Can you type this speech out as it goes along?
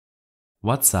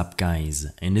What's up guys,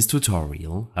 in this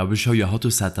tutorial I will show you how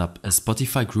to set up a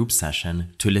Spotify group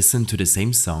session to listen to the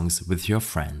same songs with your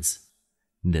friends.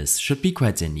 This should be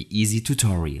quite an easy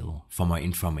tutorial. For more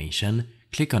information,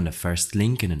 click on the first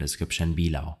link in the description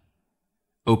below.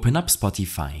 Open up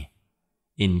Spotify.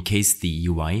 In case the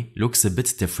UI looks a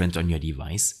bit different on your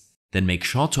device, then make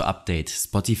sure to update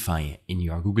Spotify in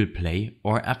your Google Play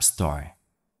or App Store.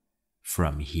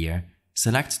 From here,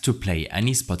 select to play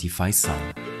any Spotify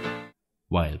song.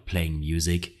 While playing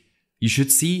music, you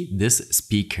should see this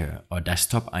speaker or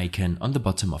desktop icon on the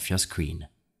bottom of your screen.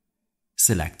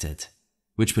 Select it,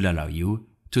 which will allow you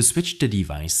to switch the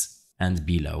device, and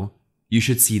below, you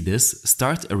should see this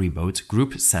Start a Remote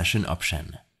Group Session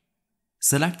option.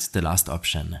 Select the last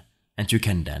option, and you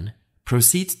can then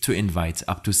proceed to invite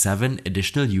up to 7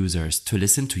 additional users to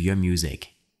listen to your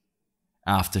music.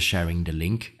 After sharing the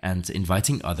link and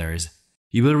inviting others,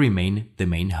 you will remain the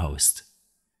main host.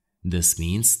 This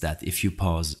means that if you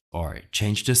pause or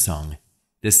change the song,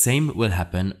 the same will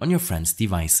happen on your friends'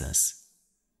 devices.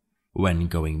 When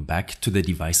going back to the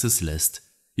devices list,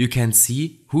 you can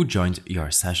see who joined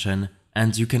your session,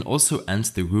 and you can also end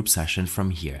the group session from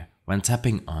here when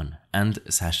tapping on End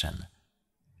Session.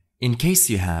 In case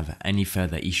you have any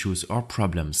further issues or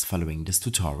problems following this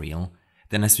tutorial,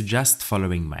 then I suggest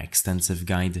following my extensive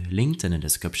guide linked in the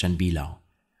description below.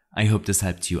 I hope this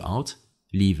helped you out.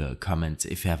 Leave a comment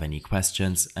if you have any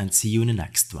questions, and see you in the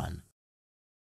next one.